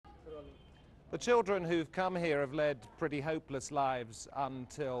The children who've come here have led pretty hopeless lives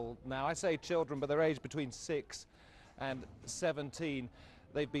until now. I say children, but they're aged between 6 and 17.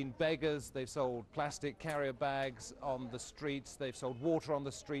 They've been beggars, they've sold plastic carrier bags on the streets, they've sold water on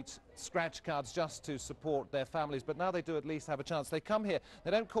the streets, scratch cards just to support their families, but now they do at least have a chance. They come here,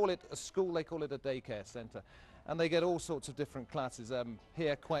 they don't call it a school, they call it a daycare centre, and they get all sorts of different classes.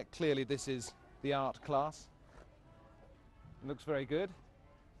 Here, quite clearly, this is the art class. It looks very good.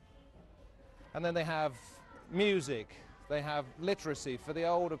 And then they have music, they have literacy. For the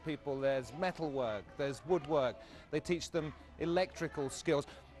older people, there's metalwork, there's woodwork. They teach them electrical skills.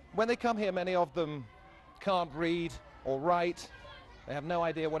 When they come here, many of them can't read or write. They have no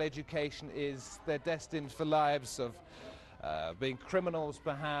idea what education is. They're destined for lives of being criminals,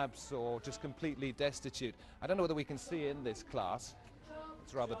 perhaps, or just completely destitute. I don't know whether we can see in this class.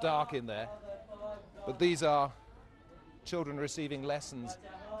 It's rather dark in there. But these are children receiving lessons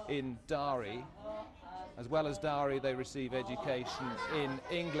in Dari. As well as Dari, they receive education in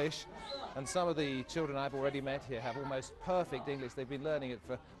English, and some of the children I've already met here have almost perfect English. They've been learning it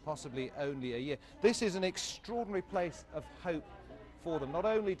for possibly only a year. This is an extraordinary place of hope for them. Not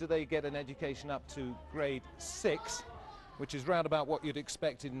only do they get an education up to grade 6, which is round about what you'd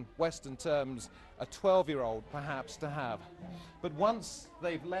expect in Western terms a 12-year-old perhaps to have, but once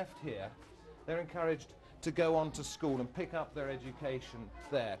they've left here, they're encouraged to go on to school and pick up their education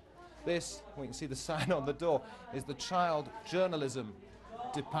there. This, we can see the sign on the door, is the child journalism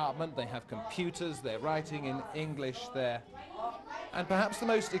department. They have computers, they're writing in English there. And perhaps the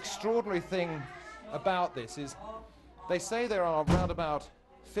most extraordinary thing about this is they say there are around about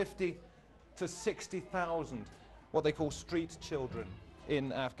 50 to 60,000 what they call street children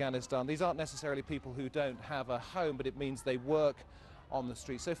in Afghanistan. These aren't necessarily people who don't have a home, but it means they work on the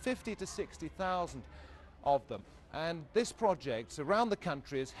street. So 50 to 60,000 of them. And this project around the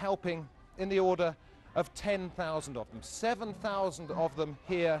country is helping in the order of 10,000 of them. 7,000 of them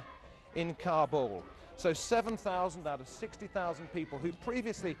here in Kabul. So 7,000 out of 60,000 people who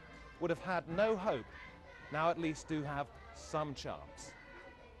previously would have had no hope, now at least do have some chance.